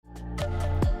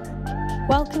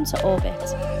Welcome to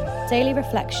Orbit, daily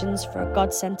reflections for a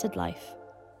God-centered life.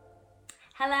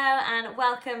 Hello and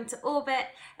welcome to Orbit,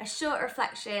 a short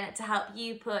reflection to help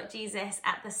you put Jesus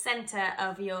at the centre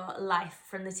of your life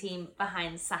from the team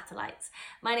behind Satellites.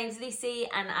 My name's Lucy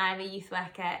and I'm a youth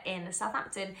worker in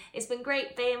Southampton. It's been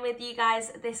great being with you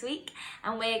guys this week,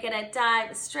 and we're going to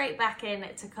dive straight back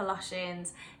into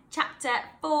Colossians chapter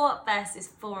 4 verses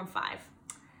 4 and 5.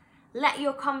 Let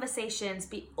your conversations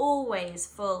be always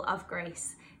full of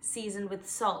grace, seasoned with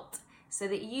salt, so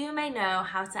that you may know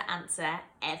how to answer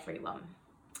everyone.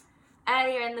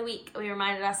 Earlier in the week, we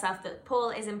reminded ourselves that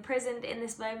Paul is imprisoned in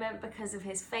this moment because of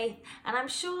his faith, and I'm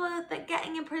sure that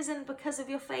getting imprisoned because of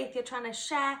your faith, you're trying to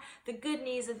share the good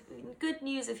news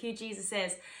of who Jesus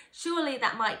is. Surely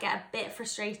that might get a bit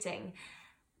frustrating,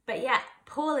 but yet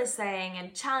Paul is saying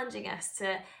and challenging us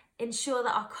to ensure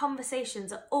that our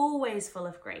conversations are always full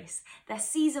of grace. They're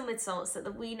seasoned with salt so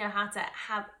that we know how to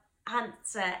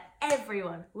answer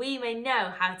everyone. We may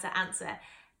know how to answer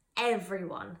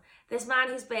everyone. This man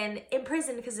who's been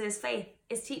imprisoned because of his faith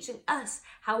is teaching us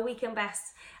how we can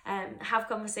best have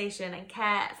conversation and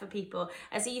care for people.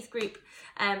 As a youth group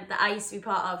that I used to be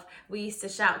part of, we used to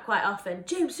shout quite often,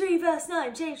 James 3 verse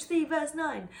 9, James 3 verse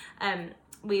 9.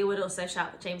 We would also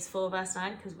shout James 4 verse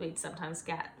 9 because we'd sometimes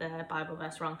get the Bible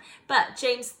verse wrong. But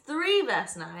James 3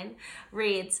 verse 9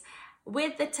 reads,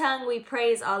 with the tongue we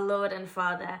praise our Lord and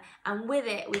Father, and with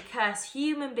it we curse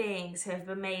human beings who have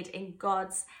been made in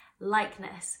God's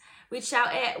likeness. We'd shout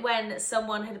it when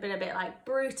someone had been a bit like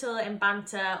brutal in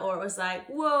banter, or it was like,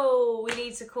 whoa, we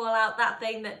need to call out that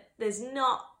thing that is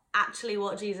not actually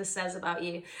what Jesus says about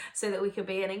you, so that we could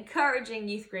be an encouraging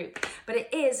youth group. But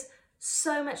it is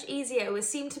so much easier. It would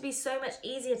seem to be so much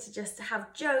easier to just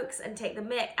have jokes and take the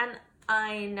mick. And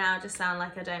I now just sound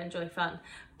like I don't enjoy fun.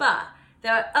 But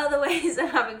there are other ways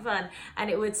of having fun, and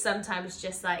it would sometimes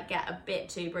just like get a bit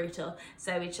too brutal.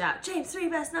 So we'd shout, James 3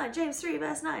 verse 9, James 3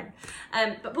 verse 9.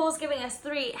 But Paul's giving us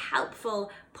 3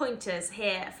 helpful pointers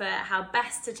here for how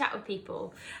best to chat with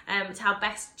people, to how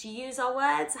best to use our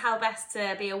words, how best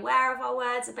to be aware of our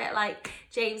words, a bit like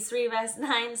James 3 verse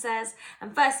 9 says.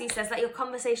 And firstly, he says, let your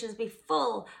conversations be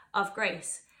full of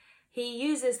grace. He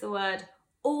uses the word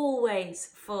always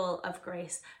full of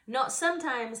grace, not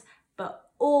sometimes, but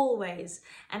always.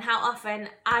 And how often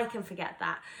I can forget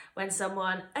that when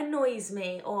someone annoys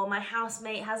me, or my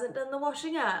housemate hasn't done the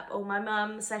washing up, or my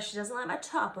mum says she doesn't like my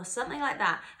top, or something like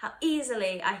that. How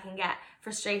easily I can get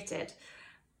frustrated.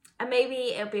 And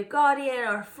maybe it'll be a guardian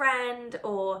or a friend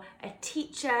or a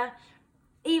teacher.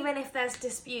 Even if there's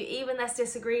dispute, even there's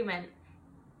disagreement,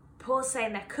 Paul's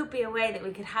saying there could be a way that we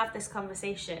could have this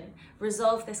conversation,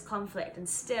 resolve this conflict, and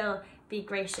still be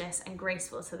gracious and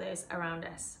graceful to those around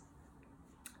us.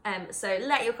 So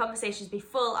let your conversations be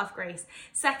full of grace.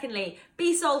 Secondly,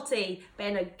 be salty, but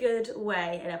in a good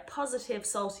way, in a positive,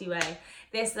 salty way.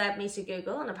 This led me to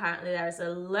Google, and apparently there is a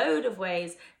load of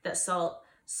ways that salt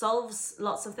solves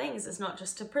lots of things. It's not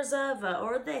just a preserver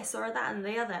or this or that and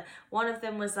the other. One of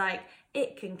them was like,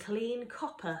 it can clean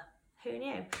copper. Who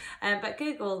knew? But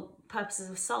Google purposes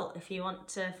of salt if you want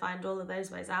to find all of those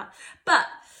ways out. But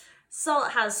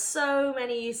salt has so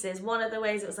many uses. One of the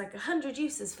ways, it was like 100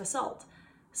 uses for salt.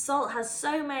 Salt has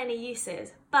so many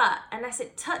uses, but unless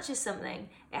it touches something,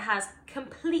 it has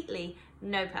completely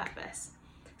no purpose.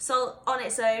 Salt on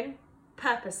its own,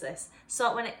 purposeless.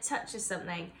 Salt, when it touches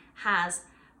something, has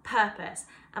purpose.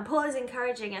 And Paul is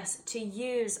encouraging us to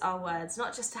use our words,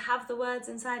 not just to have the words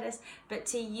inside us, but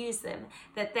to use them,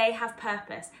 that they have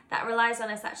purpose. That relies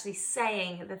on us actually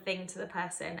saying the thing to the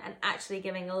person and actually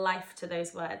giving life to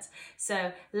those words.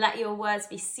 So let your words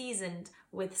be seasoned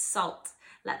with salt.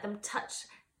 Let them touch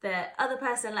the other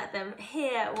person, let them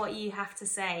hear what you have to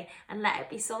say, and let it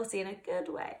be salty in a good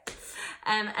way.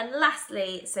 And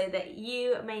lastly, so that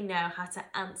you may know how to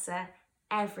answer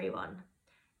everyone.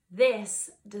 This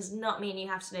does not mean you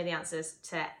have to know the answers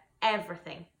to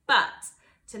everything, but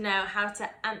to know how to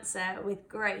answer with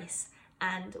grace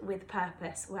and with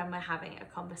purpose when we're having a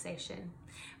conversation.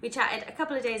 We chatted a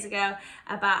couple of days ago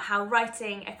about how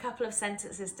writing a couple of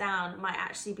sentences down might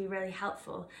actually be really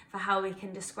helpful for how we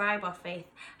can describe our faith,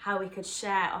 how we could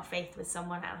share our faith with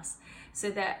someone else, so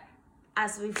that,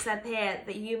 as we've said here,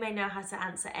 that you may know how to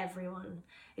answer everyone.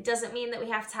 It doesn't mean that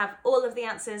we have to have all of the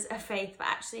answers of faith, but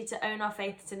actually to own our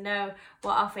faith, to know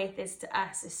what our faith is to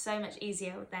us, is so much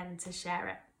easier than to share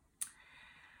it.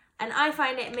 And I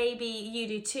find it, maybe you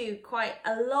do too, quite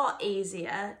a lot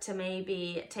easier to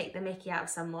maybe take the mickey out of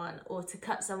someone or to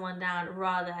cut someone down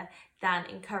rather than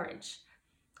encourage.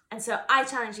 And so I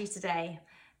challenge you today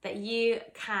that you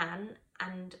can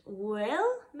and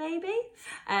will maybe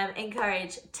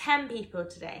encourage 10 people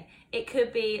today. It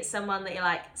could be someone that you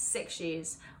like 6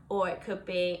 shoes, or it could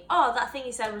be, oh, that thing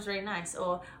you said was really nice,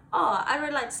 or oh, I'd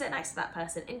really like to sit next to that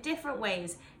person. In different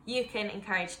ways, you can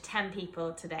encourage 10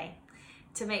 people today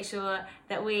to make sure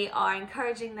that we are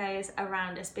encouraging those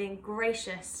around us, being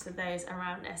gracious to those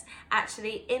around us,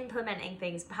 actually implementing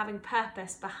things, having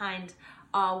purpose behind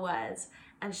our words,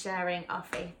 and sharing our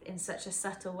faith in such a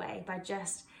subtle way by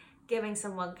just giving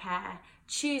someone care,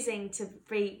 choosing to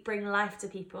bring life to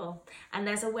people. And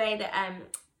there's a way that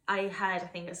I heard, I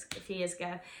think it was a few years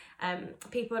ago,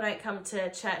 people don't come to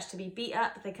church to be beat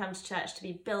up, they come to church to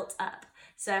be built up.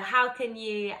 So how can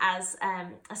you, as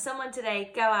someone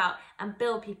today, go out and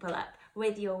build people up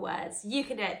with your words? You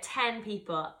can do it. 10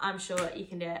 people, I'm sure you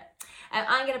can do it.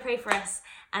 I'm going to pray for us,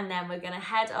 and then we're going to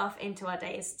head off into our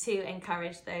days to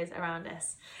encourage those around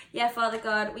us. Yeah, Father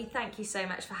God, we thank you so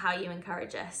much for how you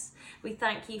encourage us. We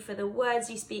thank you for the words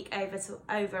you speak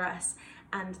over us,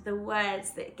 and the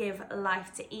words that give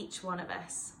life to each one of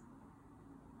us.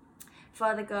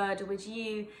 Father God, would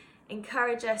you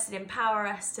encourage us and empower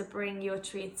us to bring your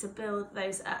truth, to build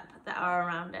those up that are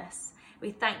around us.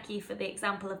 We thank you for the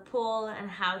example of Paul and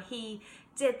how he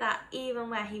did that even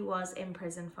where he was in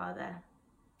prison, Father.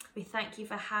 We thank you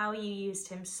for how you used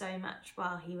him so much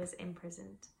while he was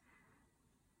imprisoned.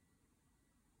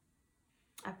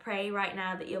 I pray right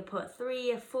now that you'll put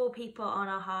 3 or 4 people on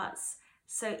our hearts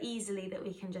so easily that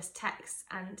we can just text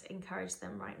and encourage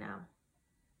them right now.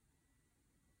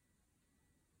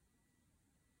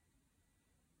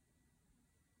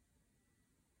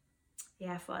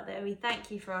 Yeah, Father, we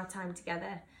thank you for our time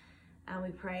together, and we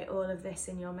pray all of this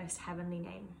in your most heavenly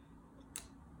name.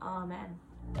 Amen.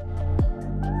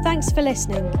 Thanks for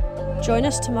listening. Join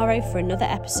us tomorrow for another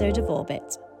episode of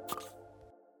Orbit.